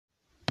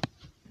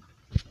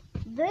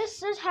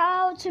this is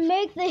how to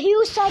make the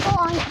hue cycle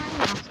on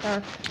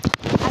Kinemaster.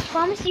 I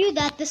promise you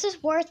that this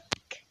is worth,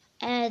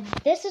 and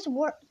this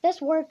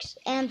works,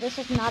 and this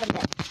is not a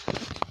bit.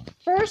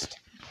 First,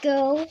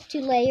 go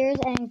to layers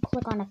and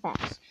click on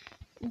effects.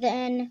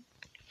 Then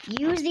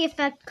use the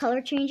effect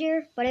color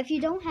changer, but if you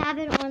don't have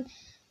it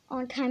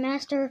on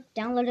Kinemaster,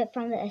 download it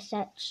from the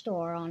asset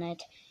store on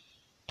it.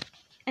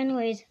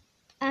 Anyways,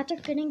 after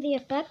fitting the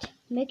effect,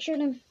 make sure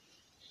to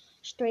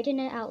straighten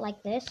it out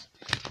like this,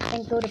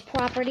 and go to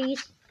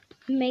properties,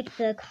 make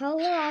the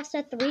color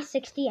offset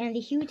 360 and the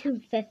hue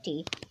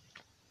 250,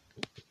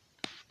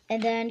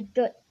 and then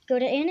go to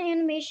in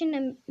animation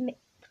and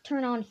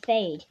turn on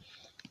fade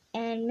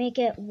and make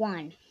it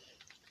 1.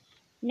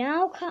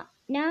 Now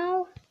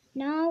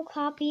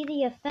copy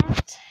the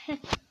effect.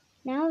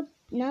 now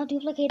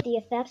duplicate the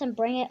effects and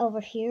bring it over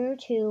here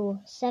to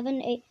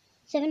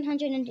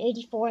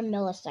 784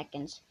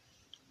 milliseconds.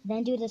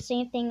 Then do the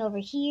same thing over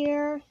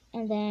here,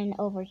 and then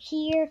over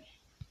here,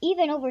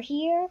 even over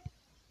here,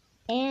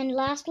 and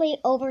lastly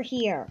over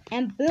here,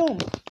 and boom!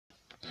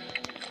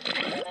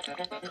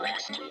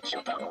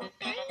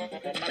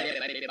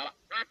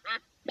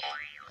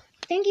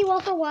 Thank you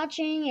all for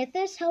watching. If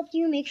this helped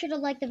you, make sure to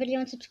like the video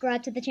and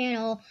subscribe to the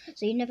channel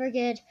so you never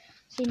get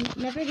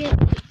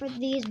for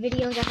these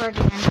videos ever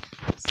again.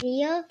 See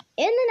ya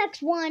in the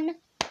next one.